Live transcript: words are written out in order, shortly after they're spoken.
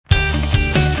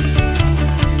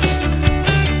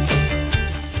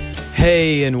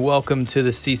Hey, and welcome to the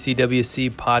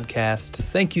CCWC podcast.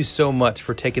 Thank you so much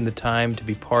for taking the time to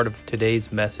be part of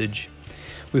today's message.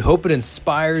 We hope it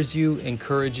inspires you,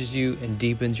 encourages you, and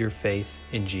deepens your faith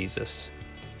in Jesus.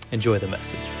 Enjoy the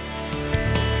message.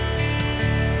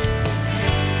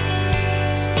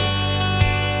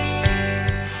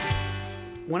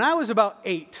 When I was about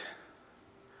 8,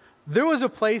 there was a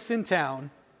place in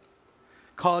town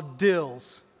called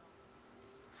Dills.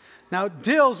 Now,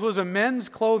 Dills was a men's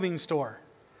clothing store.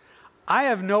 I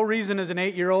have no reason as an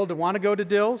 8-year-old to want to go to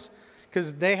Dills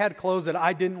because they had clothes that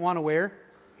I didn't want to wear,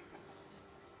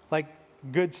 like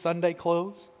good Sunday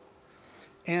clothes.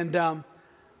 But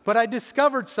I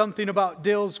discovered something about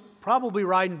Dills probably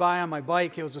riding by on my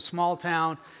bike. It was a small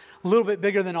town, a little bit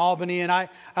bigger than Albany, and I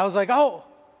was like, oh,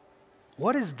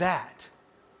 what is that?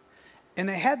 And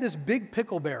they had this big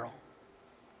pickle barrel.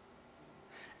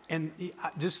 And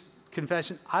just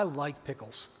confession, I like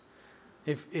pickles.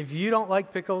 If you don't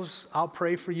like pickles, I'll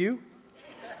pray for you.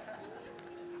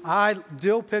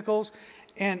 Dill pickles.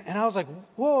 And I was like,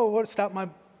 whoa, stop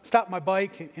my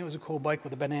bike. It was a cool bike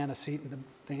with a banana seat and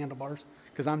the handlebars,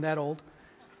 because I'm that old.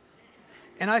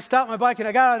 And I stopped my bike and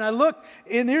I got out and I looked,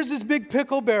 and there's this big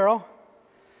pickle barrel.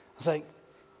 I was like,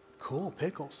 cool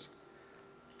pickles.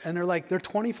 And they're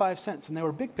 25 cents, and they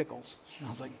were big pickles. And I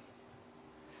was like,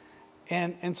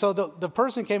 and so the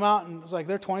person came out and was like,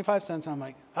 they're 25 cents. And I'm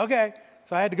like, okay.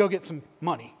 So I had to go get some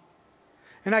money.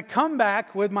 And I come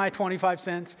back with my 25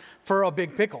 cents for a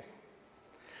big pickle.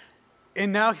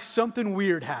 And now something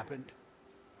weird happened.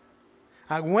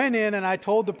 I went in and I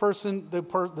told the person,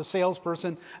 the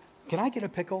salesperson, can I get a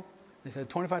pickle? They said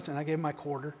 25 cents. I gave them my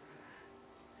quarter.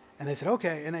 And they said,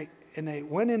 okay. And they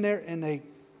went in there and they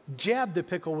jabbed the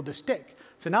pickle with a stick.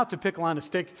 So now it's a pickle on a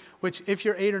stick, which if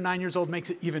you're 8 or 9 years old makes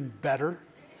it even better.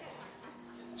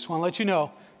 Just want to let you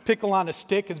know, pickle on a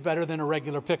stick is better than a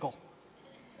regular pickle.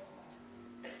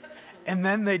 And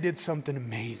then they did something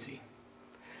amazing.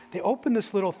 They opened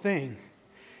this little thing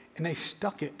and they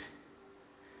stuck it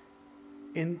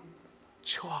in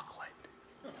chocolate.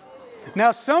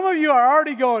 Now some of you are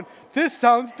already going, this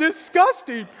sounds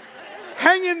disgusting.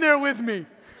 Hang in there with me.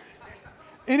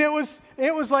 And it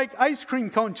was like ice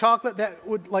cream cone chocolate that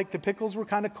would, like, the pickles were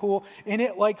kind of cool, and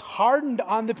it like hardened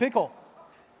on the pickle.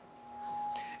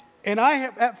 And I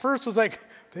at first was like,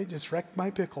 they just wrecked my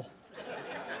pickle.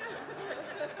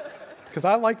 Because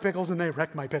I like pickles and they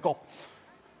wrecked my pickle.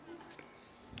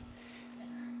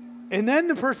 And then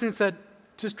the person said,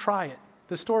 just try it.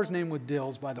 The store's name was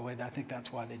Dills, by the way. I think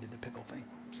that's why they did the pickle thing.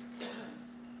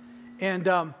 And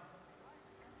I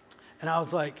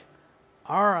was like,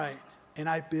 all right. And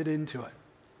I bit into it.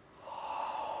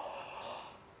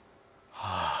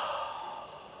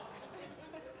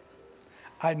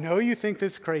 I know you think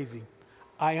this is crazy.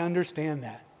 I understand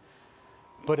that.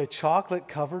 But a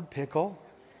chocolate-covered pickle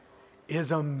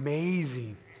is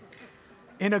amazing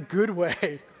in a good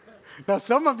way. Now,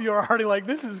 some of you are already like,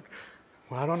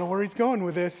 I don't know where he's going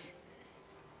with this.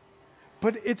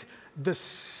 But it's the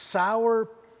sour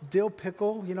dill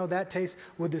pickle, that taste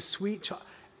with the sweet chocolate.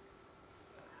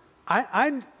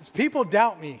 People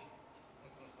doubt me.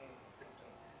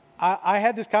 I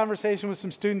had this conversation with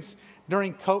some students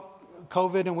during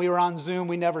COVID, and we were on Zoom.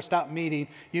 We never stopped meeting.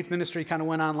 Youth ministry kind of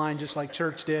went online just like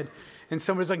church did. And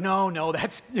somebody's like, no,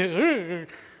 that's... And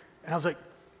I was like,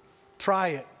 try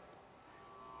it.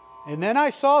 And then I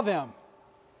saw them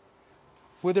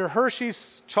with their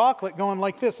Hershey's chocolate going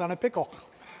like this on a pickle.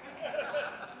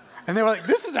 And they were like,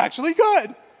 this is actually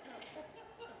good.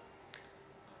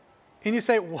 And you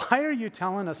say, why are you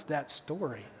telling us that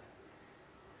story?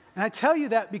 And I tell you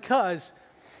that because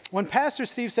when Pastor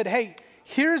Steve said, hey,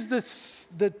 here's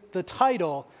the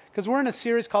title, because we're in a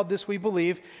series called This We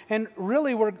Believe, and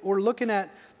really we're looking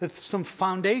at some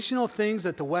foundational things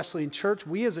that the Wesleyan Church,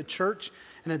 we as a church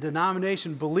and a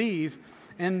denomination believe,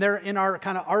 and they're in our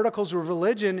kind of articles of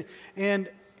religion. And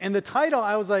the title,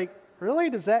 I was like,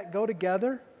 really, does that go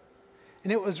together?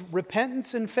 And it was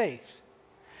repentance and faith.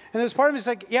 And there's part of me that's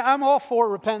like, yeah, I'm all for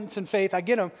repentance and faith. I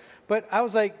get them. But I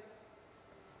was like,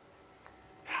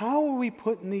 how are we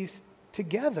putting these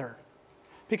together?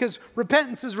 Because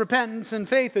repentance is repentance and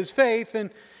faith is faith.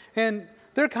 And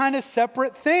they're kind of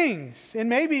separate things. And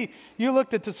maybe you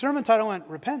looked at the sermon title and went,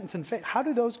 repentance and faith. How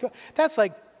do those go? That's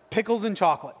like pickles and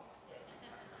chocolate.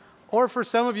 Or for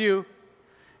some of you,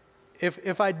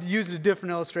 if I used a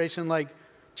different illustration, like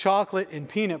chocolate and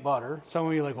peanut butter, some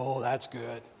of you are like, oh, that's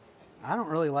good. I don't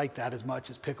really like that as much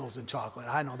as pickles and chocolate.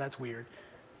 I know that's weird.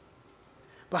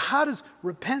 But how does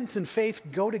repentance and faith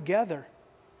go together?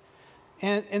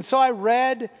 And so I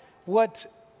read what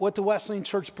what the Wesleyan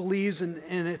Church believes, and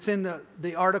it's in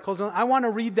the articles. I want to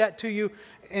read that to you,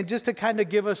 and just to kind of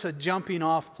give us a jumping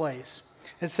off place.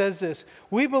 It says this: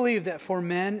 we believe that for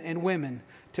men and women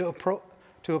to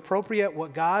appropriate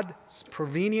what God's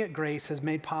prevenient grace has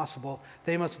made possible,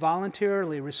 they must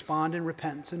voluntarily respond in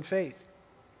repentance and faith.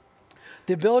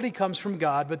 The ability comes from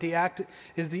God, but the act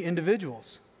is the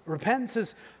individual's. Repentance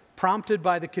is prompted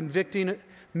by the convicting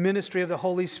ministry of the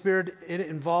Holy Spirit. It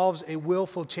involves a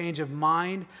willful change of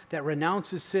mind that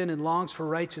renounces sin and longs for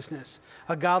righteousness,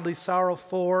 a godly sorrow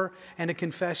for and a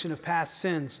confession of past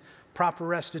sins, proper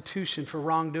restitution for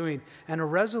wrongdoing, and a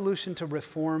resolution to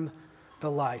reform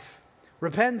the life.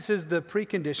 Repentance is the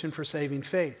precondition for saving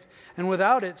faith, and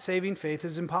without it, saving faith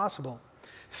is impossible.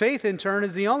 Faith, in turn,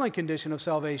 is the only condition of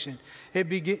salvation. It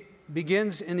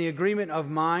begins in the agreement of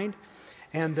mind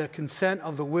and the consent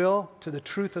of the will to the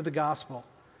truth of the gospel,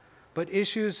 but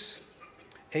issues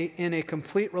in a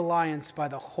complete reliance by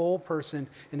the whole person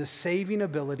in the saving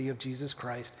ability of Jesus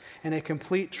Christ and a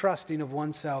complete trusting of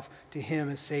oneself to Him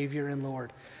as Savior and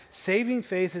Lord. Saving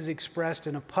faith is expressed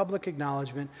in a public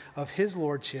acknowledgement of His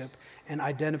Lordship and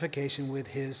identification with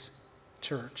His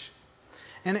church.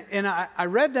 And I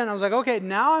read that and I was like, okay,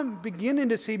 now I'm beginning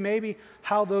to see maybe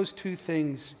how those two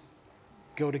things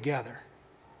go together.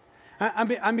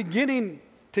 I'm beginning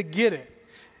to get it.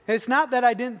 It's not that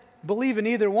I didn't believe in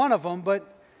either one of them,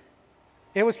 but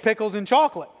it was pickles and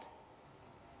chocolate.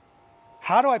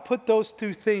 How do I put those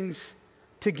two things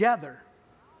together?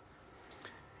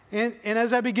 And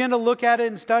as I began to look at it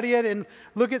and study it and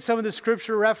look at some of the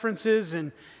scripture references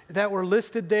and that were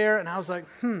listed there, and I was like,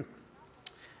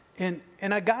 And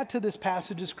I got to this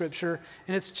passage of scripture,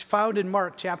 and it's found in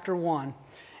Mark chapter 1.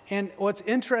 And what's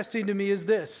interesting to me is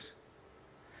this.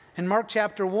 In Mark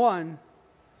chapter 1,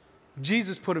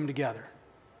 Jesus put them together.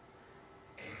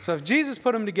 So if Jesus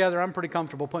put them together, I'm pretty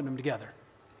comfortable putting them together.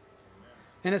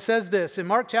 And it says this, in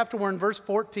Mark chapter 1, verse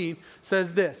 14,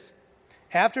 says this: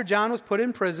 after John was put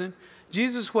in prison,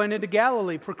 Jesus went into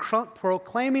Galilee,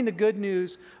 proclaiming the good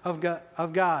news of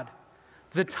God.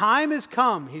 The time has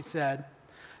come, he said.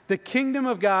 The kingdom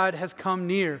of God has come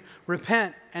near.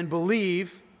 Repent and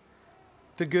believe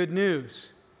the good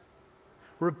news.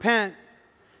 Repent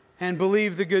and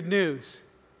believe the good news.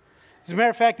 As a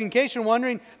matter of fact, in case you're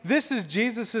wondering, this is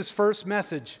Jesus' first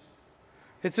message.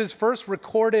 It's his first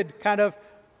recorded kind of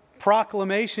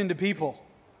proclamation to people.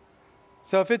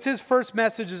 So if it's his first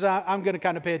message, I'm going to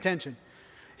kind of pay attention.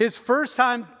 His first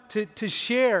time to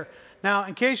share. Now,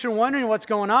 in case you're wondering what's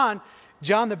going on,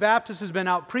 John the Baptist has been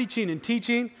out preaching and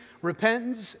teaching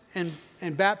repentance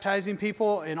and baptizing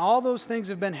people, and all those things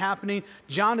have been happening.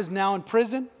 John is now in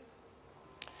prison,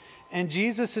 and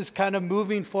Jesus is kind of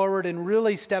moving forward and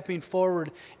really stepping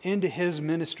forward into his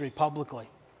ministry publicly.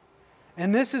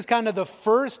 And this is kind of the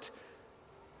first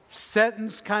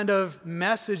sentence kind of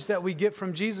message that we get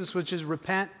from Jesus, which is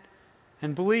repent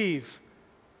and believe.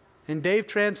 And Dave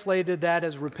translated that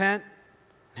as repent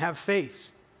and have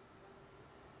faith.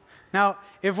 Now,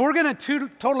 if we're going to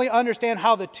totally understand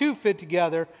how the two fit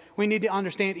together, we need to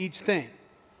understand each thing.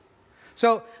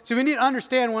 So we need to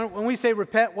understand when we say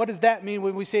repent, what does that mean?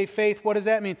 When we say faith, what does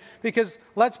that mean? Because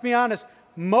let's be honest,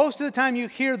 most of the time you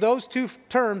hear those two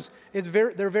terms,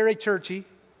 they're very churchy.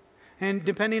 And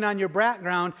depending on your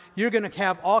background, you're going to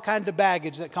have all kinds of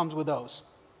baggage that comes with those.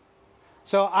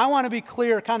 So I want to be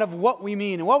clear kind of what we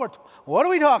mean and what are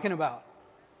we talking about?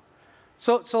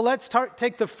 So let's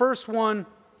take the first one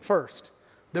first,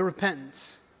 the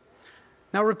repentance.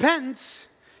 Now, repentance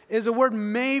is a word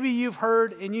maybe you've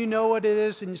heard and you know what it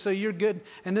is, and so you're good,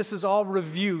 and this is all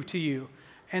review to you,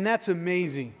 and that's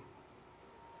amazing.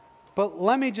 But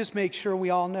let me just make sure we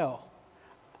all know.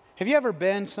 Have you ever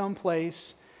been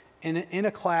someplace in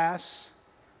a class?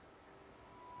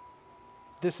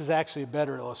 This is actually a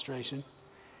better illustration.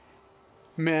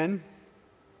 Men,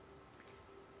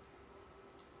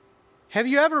 have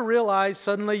you ever realized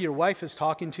suddenly your wife is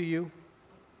talking to you?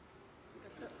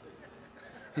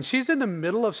 And she's in the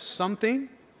middle of something?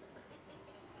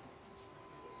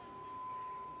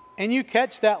 And you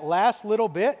catch that last little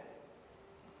bit?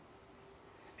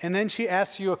 And then she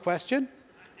asks you a question?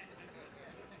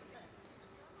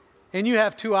 And you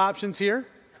have two options here.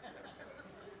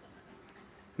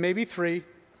 Maybe three.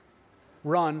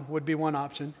 Run would be one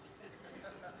option.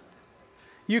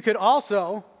 You could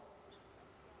also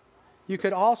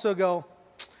go,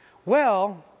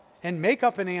 well, and make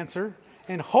up an answer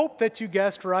and hope that you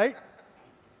guessed right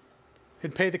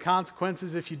and pay the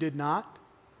consequences if you did not.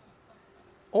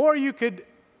 Or you could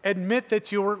admit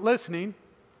that you weren't listening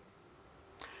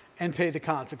and pay the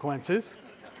consequences.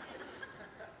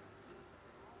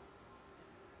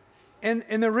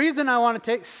 And the reason I want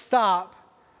to stop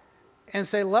and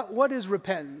say, what is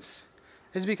repentance?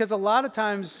 Is because a lot of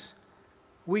times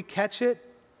we catch it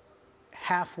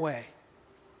halfway.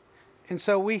 And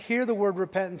so we hear the word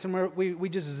repentance and we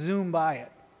just zoom by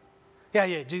it.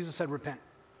 Yeah, Jesus said repent.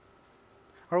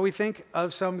 Or we think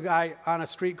of some guy on a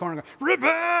street corner going,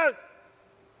 repent!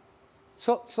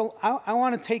 So I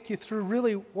want to take you through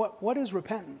really what is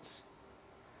repentance.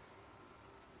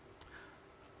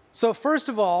 So first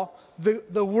of all,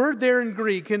 the word there in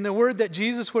Greek and the word that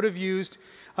Jesus would have used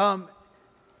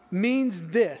means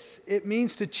this. It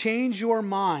means to change your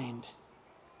mind.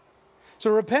 So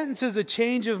repentance is a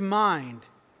change of mind.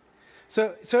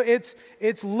 So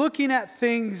it's looking at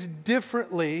things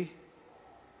differently.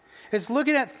 It's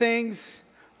looking at things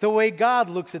the way God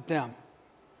looks at them.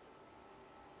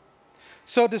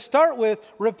 So to start with,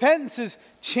 repentance is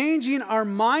changing our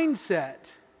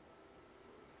mindset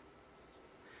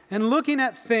and looking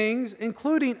at things,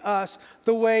 including us,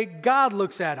 the way God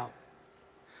looks at them.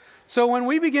 So when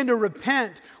we begin to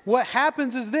repent, what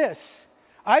happens is this.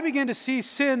 I begin to see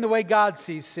sin the way God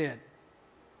sees sin.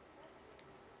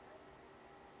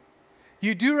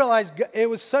 You do realize it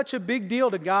was such a big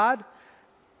deal to God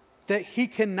that He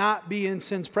cannot be in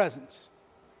sin's presence.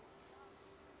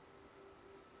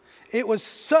 It was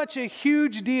such a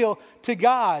huge deal to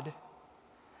God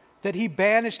that He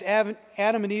banished Adam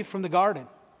and Eve from the garden.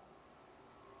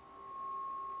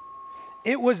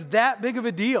 It was that big of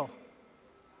a deal.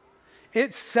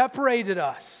 It separated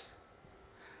us,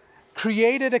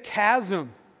 created a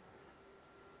chasm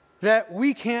that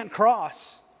we can't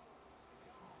cross.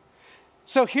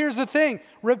 So here's the thing.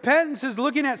 Repentance is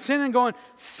looking at sin and going,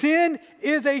 sin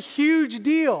is a huge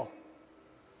deal.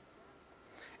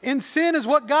 And sin is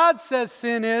what God says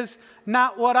sin is,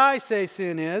 not what I say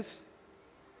sin is.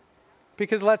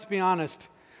 Because let's be honest,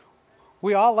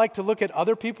 we all like to look at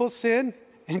other people's sin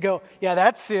and go, yeah,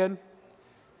 that's sin.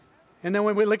 And then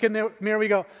when we look in the mirror, we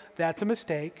go, that's a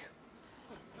mistake.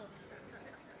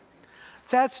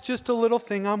 That's just a little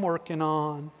thing I'm working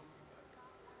on.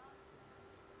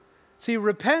 See,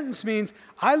 repentance means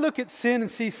I look at sin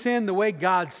and see sin the way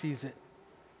God sees it.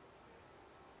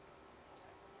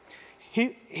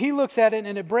 He looks at it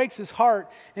and it breaks his heart.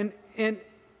 And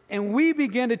we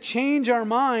begin to change our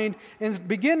mind and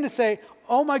begin to say,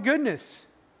 oh my goodness.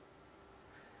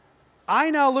 I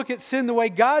now look at sin the way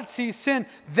God sees sin.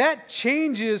 That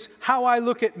changes how I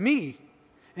look at me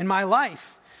and my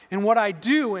life and what I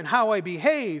do and how I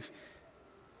behave.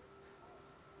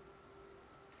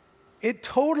 It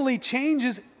totally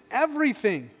changes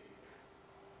everything.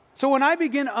 So when I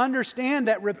begin to understand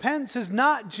that repentance is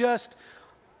not just,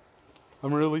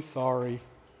 I'm really sorry.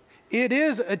 It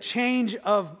is a change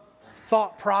of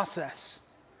thought process.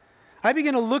 I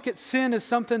begin to look at sin as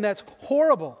something that's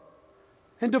horrible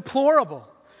and deplorable,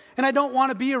 and I don't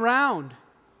want to be around.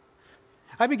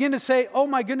 I begin to say, oh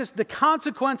my goodness, the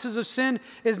consequences of sin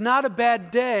is not a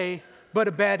bad day, but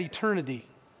a bad eternity.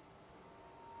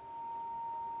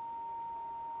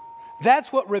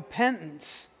 That's what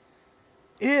repentance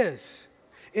is.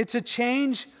 It's a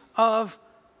change of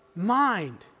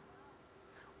mind.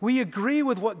 We agree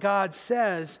with what God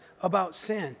says about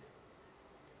sin.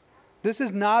 This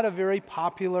is not a very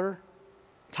popular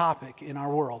topic in our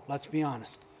world, let's be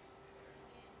honest.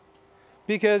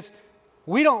 Because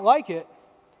we don't like it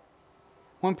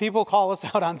when people call us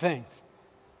out on things.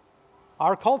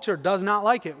 Our culture does not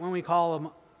like it when we call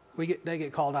them, they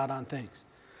get called out on things.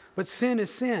 But sin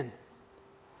is sin.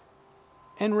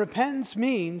 And repentance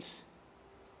means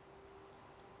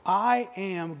I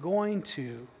am going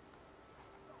to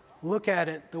look at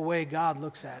it the way God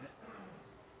looks at it.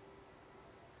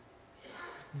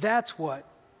 That's what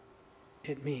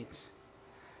it means.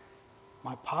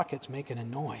 My pocket's making a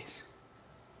noise.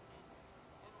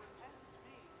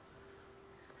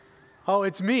 Oh,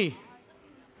 it's me.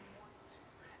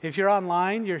 If you're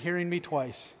online, you're hearing me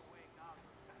twice.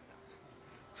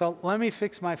 So let me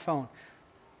fix my phone.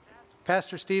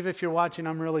 Pastor Steve, if you're watching,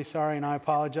 I'm really sorry and I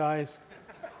apologize.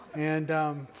 And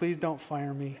please don't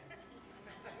fire me.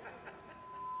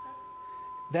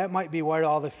 That might be where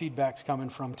all the feedback's coming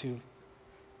from, too.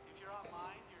 If you're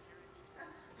online, you're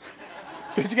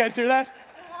hearing me. Did you guys hear that?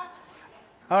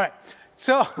 All right.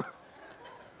 So,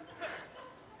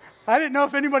 I didn't know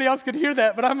if anybody else could hear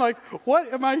that, but I'm like,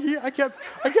 what am I hearing? I kept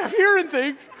hearing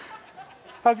things.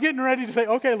 I was getting ready to say,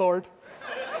 okay, Lord.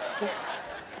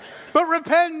 But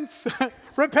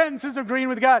repentance is agreeing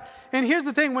with God. And here's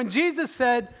the thing. When Jesus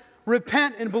said,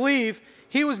 repent and believe,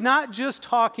 he was not just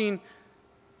talking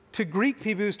to Greek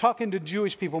people. He was talking to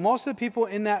Jewish people. Most of the people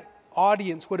in that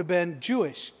audience would have been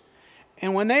Jewish.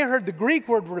 And when they heard the Greek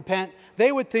word repent,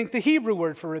 they would think the Hebrew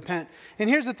word for repent. And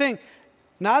here's the thing.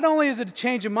 Not only is it a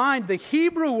change of mind, the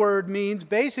Hebrew word means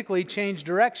basically change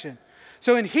direction.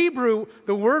 So in Hebrew,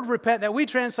 the word repent that we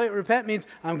translate repent means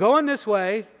I'm going this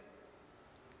way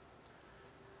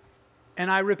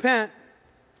and I repent.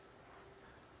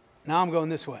 Now I'm going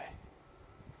this way.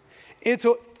 It's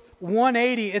a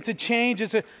 180. It's a change.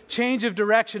 It's a change of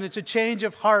direction. It's a change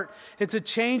of heart. It's a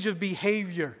change of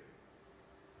behavior.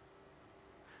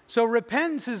 So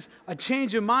repentance is a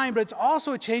change of mind, but it's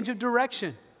also a change of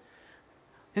direction.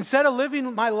 Instead of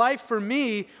living my life for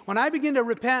me, when I begin to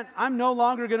repent, I'm no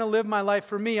longer going to live my life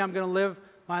for me. I'm going to live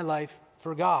my life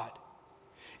for God.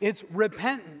 It's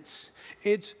repentance.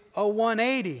 It's a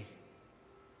 180.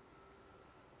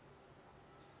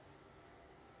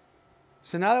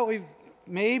 So now that we've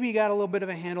maybe got a little bit of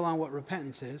a handle on what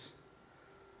repentance is,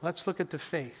 let's look at the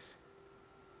faith.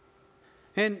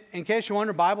 And in case you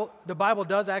wonder, the Bible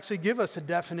does actually give us a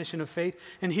definition of faith.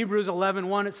 In Hebrews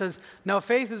 11:1, it says, "Now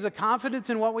faith is a confidence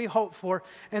in what we hope for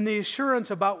and the assurance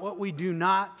about what we do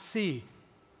not see."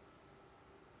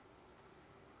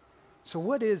 So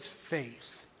what is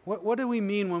faith? What do we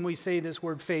mean when we say this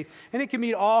word faith? And it can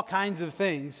mean all kinds of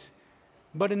things.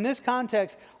 But in this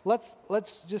context, let's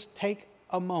just take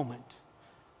a moment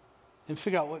and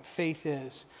figure out what faith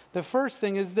is. The first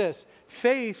thing is this: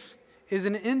 faith is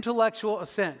an intellectual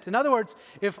assent. In other words,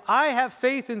 if I have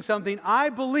faith in something, I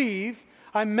believe,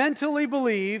 I mentally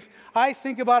believe, I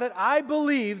think about it, I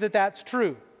believe that that's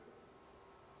true.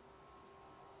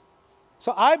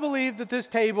 So I believe that this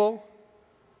table,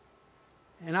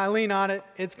 and I lean on it,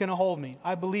 it's going to hold me.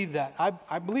 I believe that.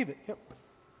 I believe it. Yep.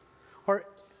 Or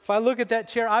if I look at that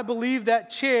chair, I believe that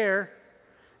chair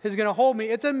is going to hold me.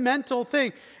 It's a mental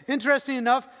thing. Interesting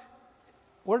enough,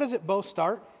 where does it both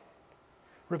start?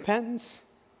 Repentance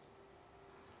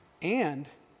and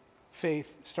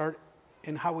faith start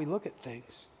in how we look at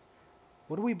things.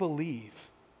 What do we believe?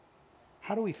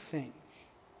 How do we think?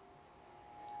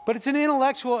 But it's an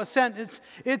intellectual assent.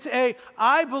 It's a,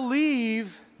 I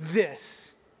believe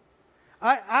this.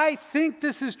 I think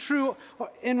this is true.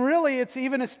 And really, it's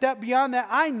even a step beyond that.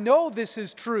 I know this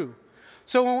is true.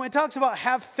 So when it talks about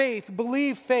have faith,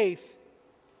 believe faith,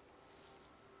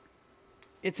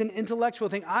 it's an intellectual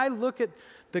thing. I look at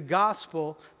the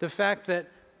gospel, the fact that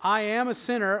I am a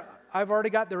sinner. I've already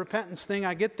got the repentance thing.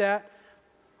 I get that.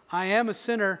 I am a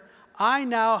sinner. I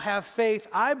now have faith.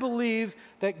 I believe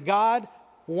that God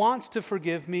wants to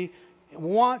forgive me,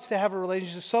 wants to have a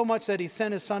relationship so much that he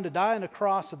sent his son to die on the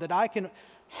cross so that I can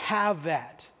have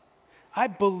that. I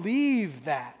believe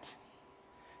that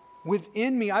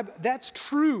within me. That's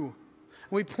true.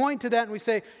 We point to that and we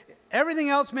say, everything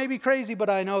else may be crazy, but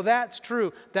I know that's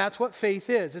true. That's what faith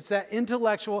is. It's that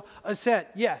intellectual assent.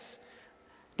 Yes.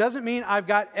 Doesn't mean I've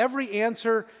got every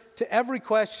answer to every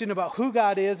question about who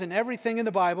God is and everything in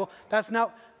the Bible. That's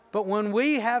not. But when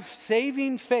we have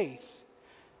saving faith,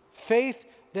 faith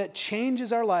that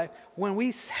changes our life, when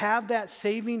we have that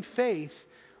saving faith,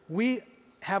 we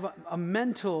have a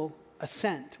mental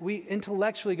assent. We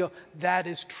intellectually go, that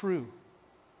is true.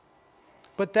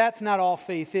 But that's not all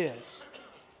faith is.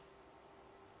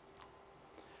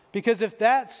 Because if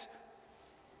that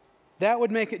would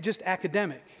make it just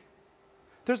academic.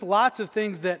 There's lots of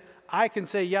things that I can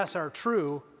say yes are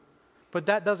true, but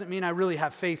that doesn't mean I really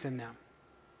have faith in them.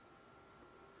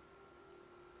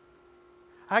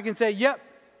 I can say, yep,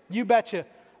 you betcha,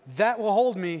 that will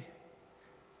hold me.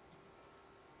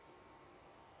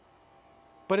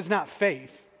 But it's not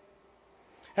faith.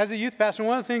 As a youth pastor,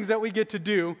 one of the things that we get to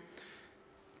do,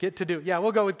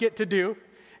 we'll go with get to do,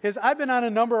 is I've been on a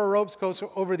number of ropes courses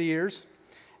over the years.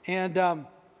 And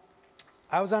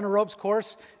I was on a ropes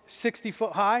course 60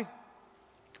 foot high,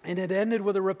 and it ended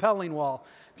with a rappelling wall.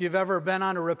 If you've ever been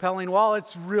on a rappelling wall,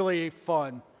 it's really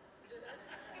fun.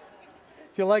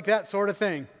 If you like that sort of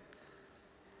thing.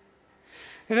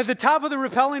 And at the top of the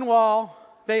rappelling wall,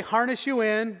 they harness you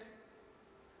in,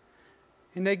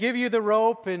 and they give you the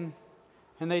rope, and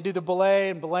they do the belay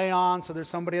and belay on, so there's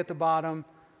somebody at the bottom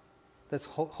that's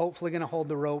hopefully going to hold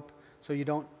the rope so you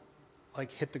don't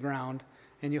hit the ground.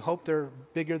 And you hope they're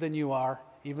bigger than you are,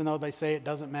 even though they say it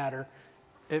doesn't matter.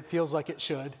 It feels like it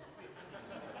should.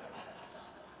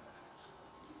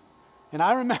 And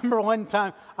I remember one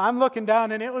time, I'm looking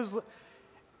down, and it was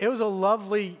a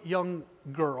lovely young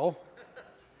girl.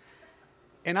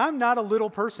 And I'm not a little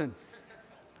person.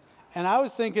 And I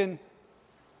was thinking,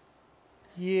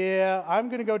 yeah, I'm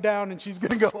going to go down, and she's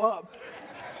going to go up.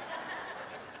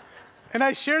 And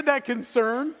I shared that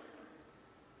concern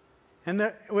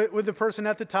and with the person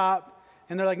at the top.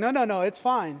 And they're like, no, it's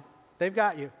fine. They've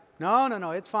got you.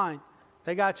 No, it's fine.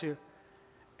 They got you.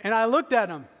 And I looked at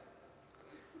him.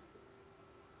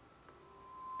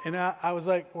 And I was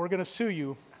like, we're going to sue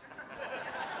you.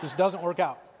 This doesn't work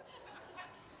out.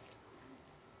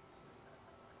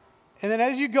 And then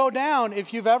as you go down,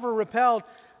 if you've ever rappelled,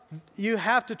 you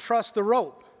have to trust the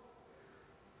rope.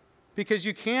 Because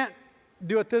you can't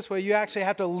do it this way. You actually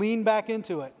have to lean back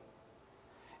into it.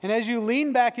 And as you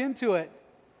lean back into it,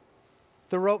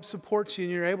 the rope supports you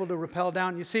and you're able to rappel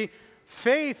down. You see,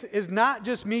 faith is not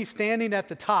just me standing at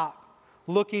the top,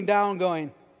 looking down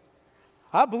going,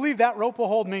 I believe that rope will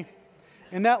hold me.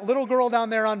 And that little girl down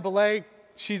there on belay,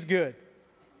 she's good.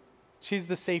 She's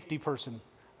the safety person.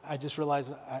 I just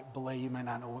realized belay, you might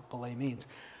not know what belay means.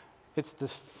 It's the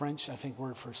French, I think,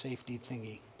 word for safety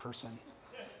thingy person.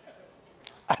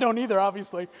 I don't either,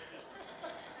 obviously.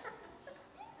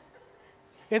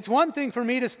 It's one thing for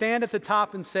me to stand at the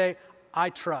top and say, I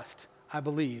trust, I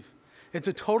believe. It's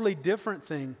a totally different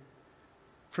thing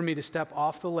for me to step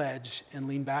off the ledge and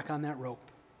lean back on that rope.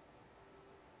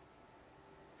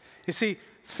 You see,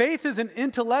 faith is an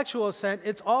intellectual assent.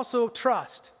 It's also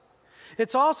trust.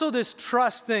 It's also this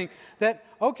trust thing that,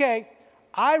 okay,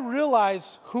 I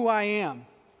realize who I am.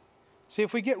 See,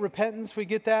 if we get repentance, we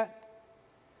get that.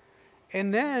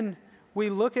 And then we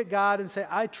look at God and say,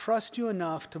 I trust you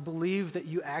enough to believe that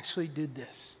you actually did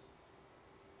this.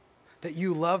 That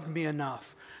you loved me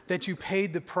enough. That you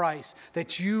paid the price.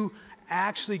 That you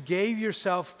actually gave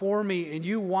yourself for me and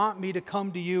you want me to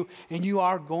come to you and you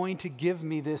are going to give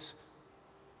me this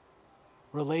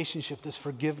relationship, this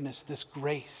forgiveness, this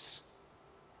grace.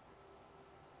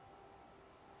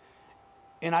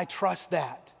 And I trust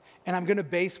that. And I'm going to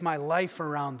base my life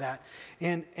around that.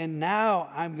 And now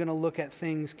I'm going to look at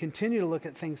things, continue to look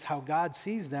at things how God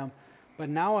sees them, but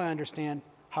now I understand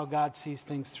how God sees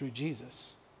things through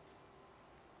Jesus.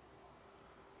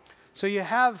 So you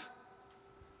have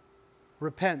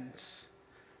repentance,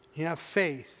 you have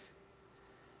faith,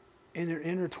 and they're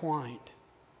intertwined.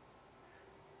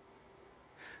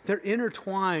 They're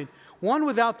intertwined. One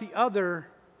without the other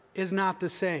is not the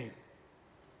same.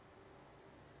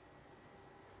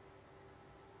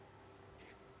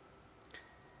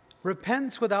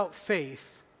 Repentance without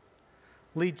faith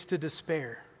leads to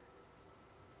despair.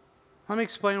 Let me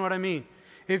explain what I mean.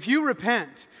 If you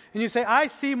repent and you say, I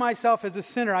see myself as a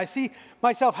sinner, I see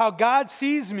myself how God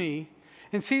sees me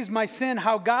and sees my sin,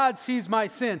 how God sees my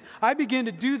sin, I begin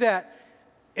to do that,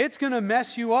 it's going to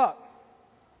mess you up.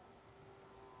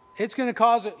 It's going to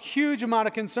cause a huge amount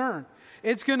of concern.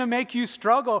 It's going to make you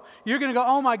struggle. You're going to go,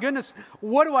 oh my goodness,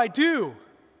 what do I do?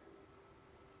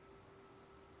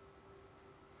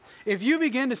 If you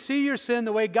begin to see your sin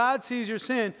the way God sees your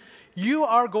sin, you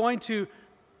are going to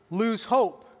lose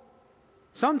hope.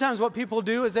 Sometimes what people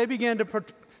do is they begin to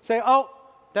say, oh,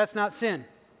 that's not sin.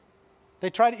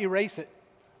 They try to erase it.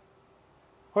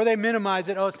 Or they minimize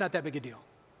it. Oh, it's not that big a deal.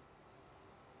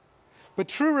 But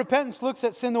true repentance looks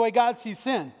at sin the way God sees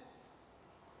sin.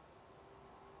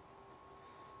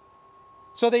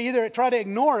 So they either try to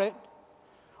ignore it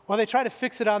or they try to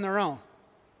fix it on their own.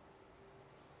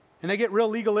 And they get real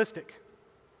legalistic.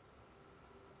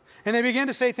 And they begin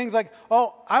to say things like,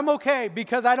 oh, I'm okay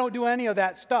because I don't do any of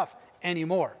that stuff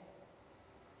anymore.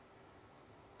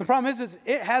 The problem is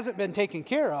it hasn't been taken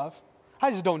care of. I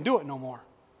just don't do it no more.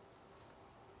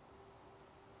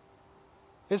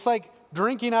 It's like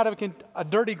drinking out of a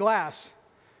dirty glass,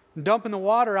 and dumping the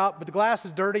water out, but the glass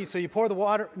is dirty, so you pour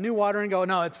the new water in and go,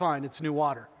 no, it's fine, it's new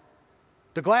water.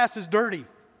 The glass is dirty.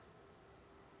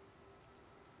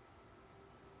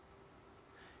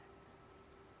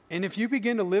 And if you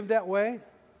begin to live that way,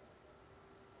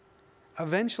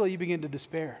 eventually you begin to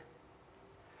despair.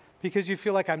 Because you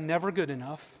feel like I'm never good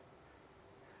enough.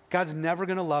 God's never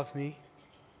going to love me.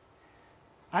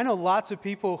 I know lots of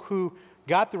people who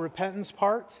got the repentance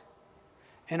part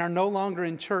and are no longer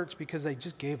in church because they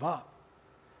just gave up.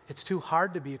 It's too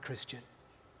hard to be a Christian.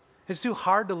 It's too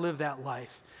hard to live that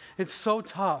life. It's so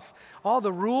tough. All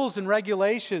the rules and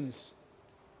regulations.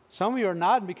 Some of you are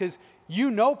nodding because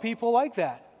you know people like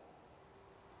that.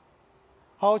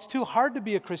 Oh, it's too hard to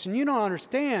be a Christian. You don't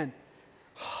understand.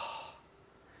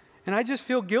 And I just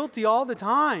feel guilty all the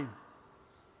time.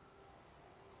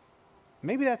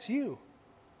 Maybe that's you.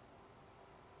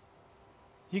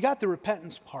 You got the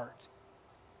repentance part.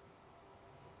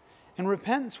 And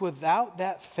repentance without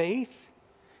that faith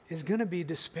is going to be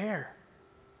despair.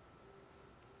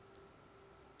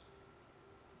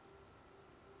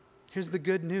 Here's the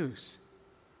good news.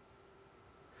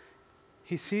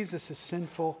 He sees us as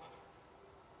sinful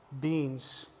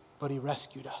beings, but he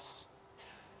rescued us.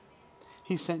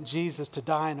 He sent Jesus to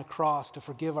die on a cross to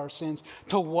forgive our sins,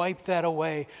 to wipe that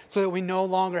away so that we no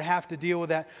longer have to deal with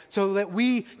that, so that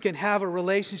we can have a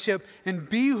relationship and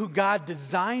be who God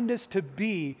designed us to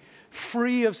be,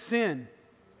 free of sin,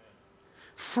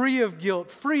 free of guilt,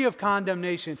 free of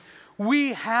condemnation.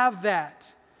 We have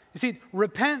that. You see,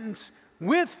 repentance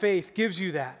with faith gives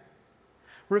you that.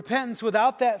 Repentance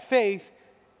without that faith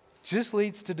just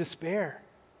leads to despair.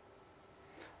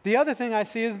 The other thing I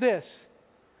see is this: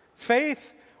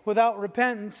 faith without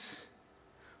repentance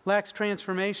lacks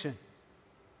transformation.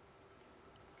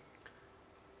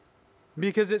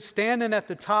 Because it's standing at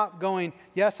the top going,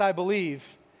 yes, I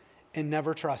believe, and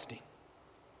never trusting.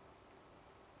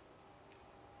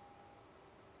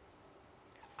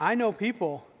 I know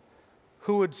people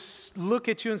who would look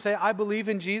at you and say, I believe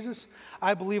in Jesus,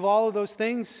 I believe all of those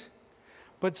things,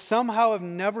 but somehow have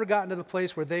never gotten to the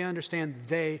place where they understand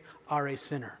they are a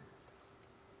sinner.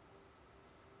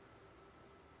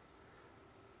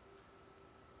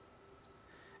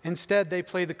 Instead, they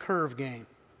play the curve game.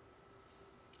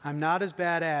 I'm not as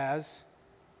bad as,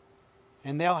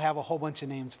 and they'll have a whole bunch of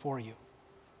names for you.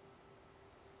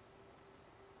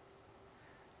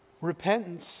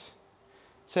 Repentance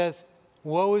says,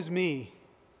 woe is me,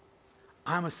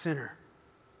 I'm a sinner.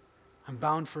 I'm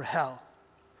bound for hell.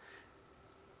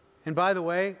 And by the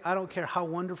way, I don't care how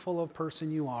wonderful of a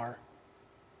person you are,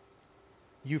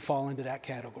 you fall into that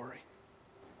category.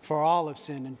 For all have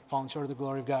sinned and fallen short of the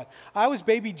glory of God. I was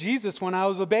baby Jesus when I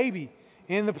was a baby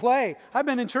in the play. I've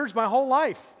been in church my whole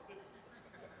life.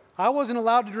 I wasn't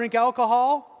allowed to drink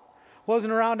alcohol,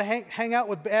 wasn't around to hang out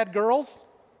with bad girls,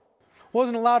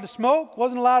 wasn't allowed to smoke,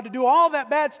 wasn't allowed to do all that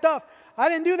bad stuff. I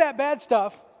didn't do that bad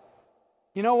stuff.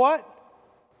 You know what?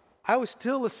 I was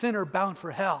still a sinner bound for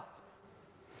hell.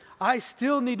 I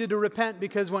still needed to repent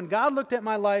because when God looked at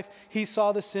my life, He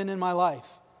saw the sin in my life.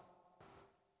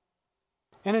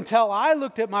 And until I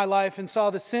looked at my life and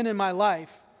saw the sin in my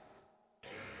life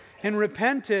and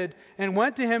repented and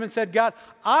went to Him and said, God,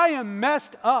 I am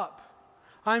messed up.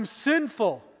 I'm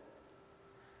sinful.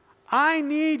 I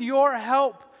need your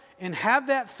help. And have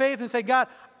that faith and say, God,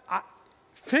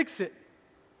 fix it.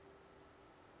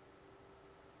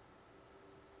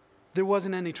 There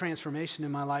wasn't any transformation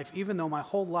in my life, even though my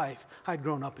whole life I'd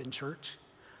grown up in church.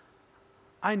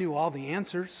 I knew all the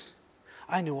answers.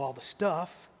 I knew all the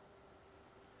stuff.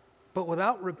 But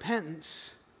without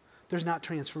repentance, there's not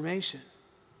transformation.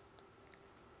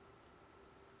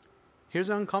 Here's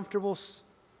an uncomfortable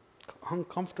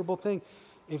thing.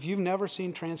 If you've never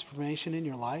seen transformation in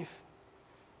your life,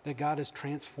 that God has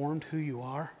transformed who you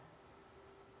are,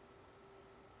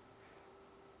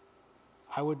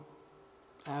 I would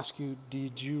ask you,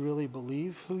 did you really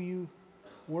believe who you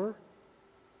were?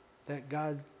 That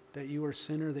God, that you were a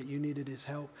sinner, that you needed His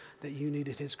help, that you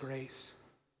needed His grace?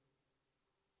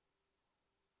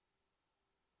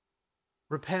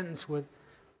 Repentance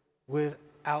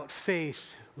without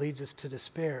faith leads us to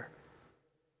despair.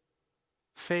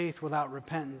 Faith without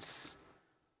repentance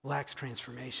lacks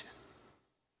transformation.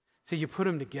 See, you put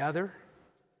them together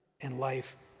and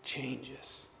life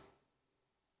changes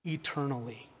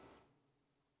eternally,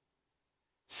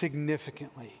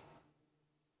 significantly.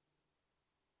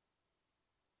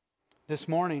 This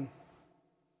morning,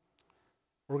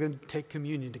 we're going to take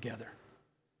communion together.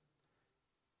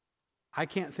 I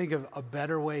can't think of a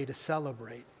better way to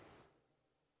celebrate.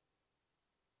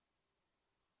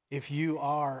 If you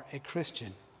are a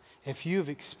Christian, if you've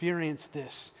experienced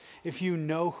this, if you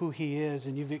know who He is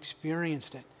and you've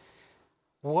experienced it,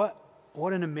 what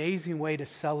an amazing way to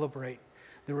celebrate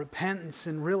the repentance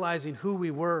and realizing who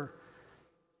we were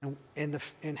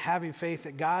and having faith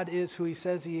that God is who He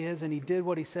says He is and He did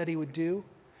what He said He would do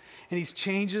and He's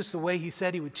changed us the way He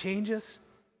said He would change us.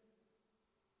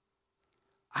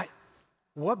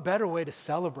 What better way to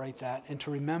celebrate that and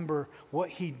to remember what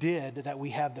He did that we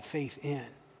have the faith in?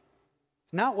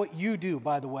 It's not what you do,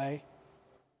 by the way.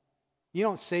 You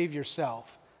don't save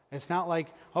yourself. It's not like,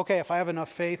 okay, if I have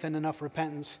enough faith and enough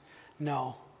repentance.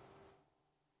 No.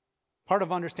 Part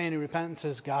of understanding repentance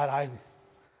is, God, I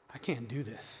can't do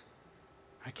this.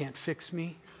 I can't fix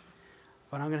me,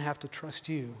 but I'm going to have to trust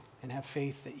you and have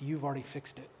faith that you've already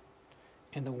fixed it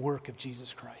in the work of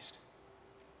Jesus Christ.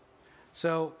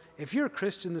 So if you're a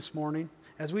Christian this morning,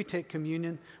 as we take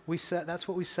communion, that's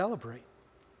what we celebrate.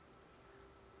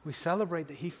 We celebrate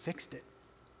that He fixed it.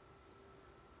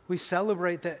 We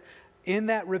celebrate that in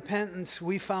that repentance,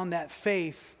 we found that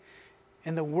faith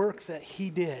in the work that He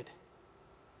did.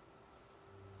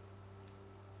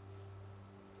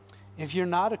 If you're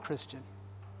not a Christian,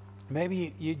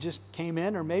 maybe you just came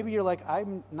in, or maybe you're like,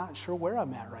 I'm not sure where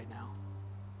I'm at right now.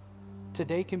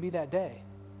 Today can be that day.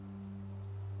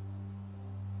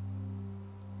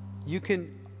 you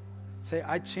can say,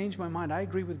 I changed my mind. I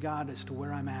agree with God as to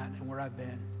where I'm at and where I've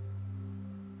been.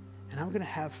 And I'm going to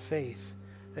have faith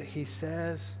that he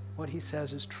says what he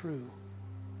says is true,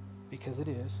 because it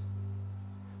is.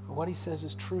 But what he says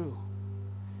is true.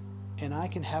 And I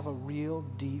can have a real,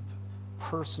 deep,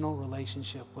 personal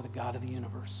relationship with the God of the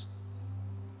universe.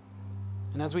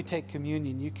 And as we take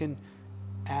communion, you can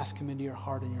ask him into your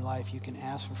heart and your life. You can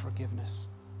ask for forgiveness.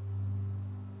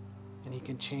 And he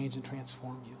can change and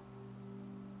transform you.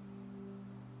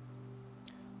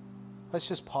 Let's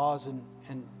just pause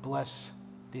and bless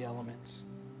the elements.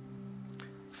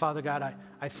 Father God,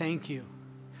 I thank you.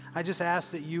 I just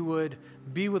ask that you would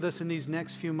be with us in these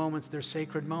next few moments. They're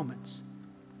sacred moments.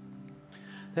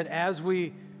 That as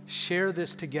we share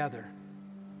this together,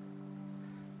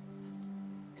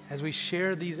 as we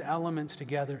share these elements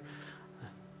together,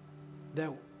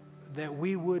 that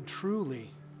we would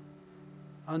truly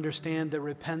understand that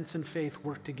repentance and faith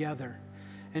work together.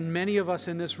 And many of us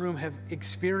in this room have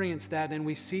experienced that, and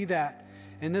we see that.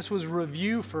 And this was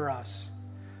review for us.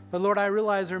 But Lord, I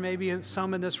realize there may be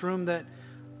some in this room that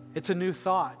it's a new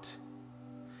thought.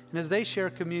 And as they share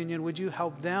communion, would you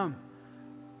help them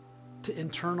to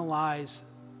internalize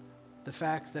the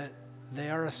fact that they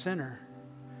are a sinner?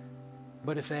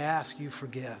 But if they ask, you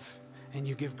forgive and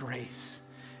you give grace.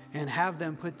 And have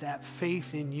them put that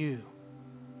faith in you.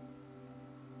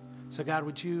 So God,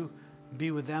 would you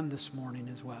be with them this morning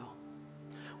as well?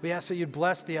 We ask that you'd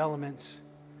bless the elements,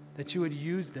 that you would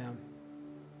use them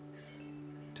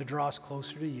to draw us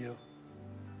closer to you.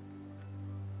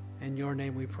 In your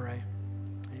name we pray.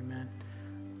 Amen.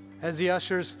 As the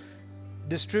ushers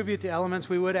distribute the elements,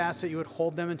 we would ask that you would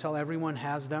hold them until everyone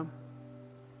has them.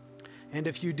 And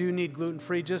if you do need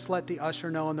gluten-free, just let the usher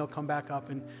know and they'll come back up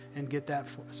and get that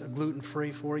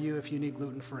gluten-free for you if you need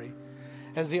gluten-free.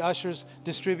 As the ushers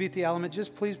distribute the element,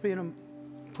 just please be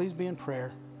in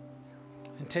prayer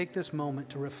and take this moment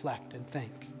to reflect and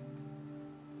think.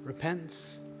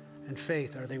 Repentance and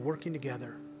faith, are they working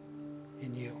together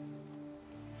in you?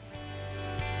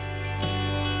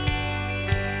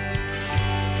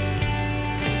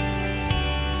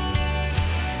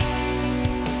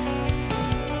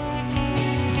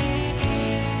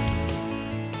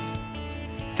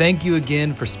 Thank you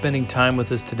again for spending time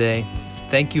with us today.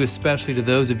 Thank you especially to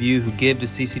those of you who give to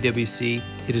CCWC.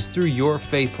 It is through your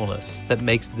faithfulness that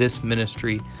makes this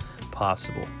ministry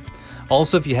possible.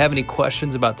 Also, if you have any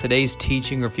questions about today's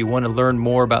teaching or if you want to learn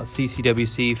more about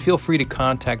CCWC, feel free to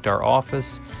contact our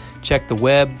office, check the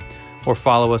web, or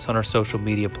follow us on our social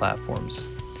media platforms.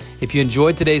 If you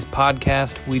enjoyed today's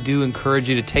podcast, we do encourage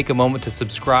you to take a moment to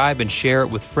subscribe and share it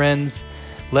with friends.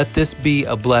 Let this be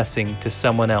a blessing to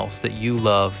someone else that you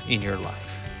love in your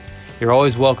life. You're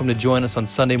always welcome to join us on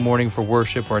Sunday morning for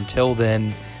worship, or until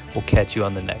then, we'll catch you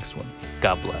on the next one.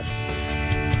 God bless.